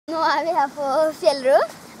Nå vi her på Fjellro,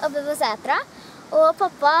 oppe på Sætra. Og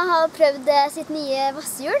pappa har prøvd sitt nye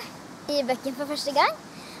vasshjul I bekken for første gang.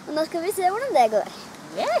 Og nå skal vi se hvordan det går.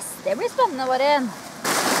 Yes, det blir spennende, Varen.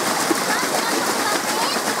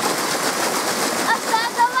 Altså,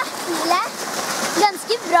 da vasshjulet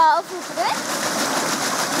ganske bra å fote ut.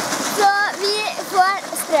 Så vi får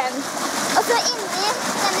strøm. Og så inni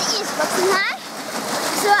denne isboksen her,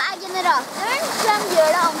 så generatoren som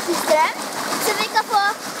gjør det om til strøm, så vi kan få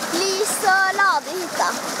lys og lade I hytta.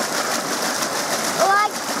 Og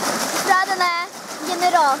fra denne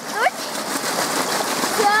generatoren,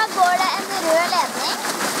 så går det en rød ledning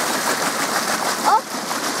opp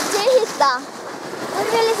til hytta. Hvor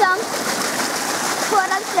vi liksom får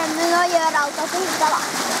den strømmen og gjør alt til hytta da.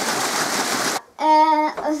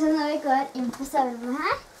 Og så når vi går inn på soverommet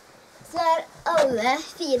her, så har alle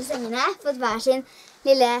 4 sengene fått hver sin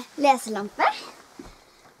lille leselampe,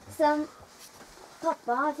 som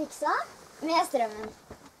pappa har fikset med strømmen.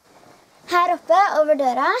 Her oppe over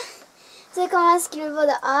døra, så kan man skru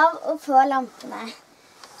både av og på lampene.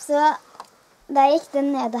 Så der gikk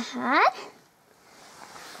den nede her.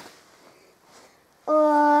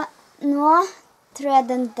 Og nå tror jeg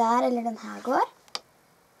den der eller den her går.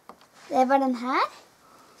 Det var den her.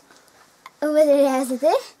 Og hvor jeg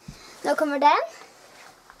sitter. Nå kommer den.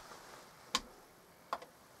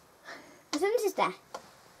 Og så den siste.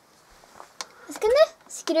 Så kan du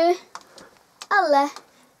skru alle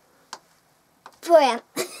på igjen.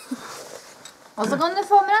 Og så kan du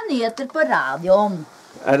få med deg nyheter på radioen.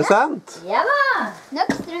 Det sant? Ja da! Nok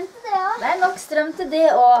strøm til det også. Det nok strøm til det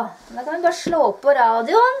også. Da kan vi bare slå på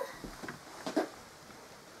radioen.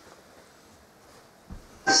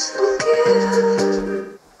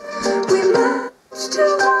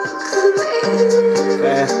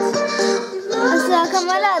 Og så kan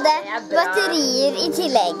man lade batterier I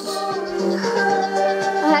tillegg.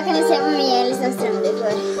 Og her kan du se hvor mye strøm du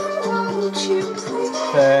får.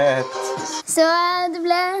 Fett. Så det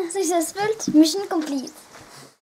ble suksessfullt. Mission complete.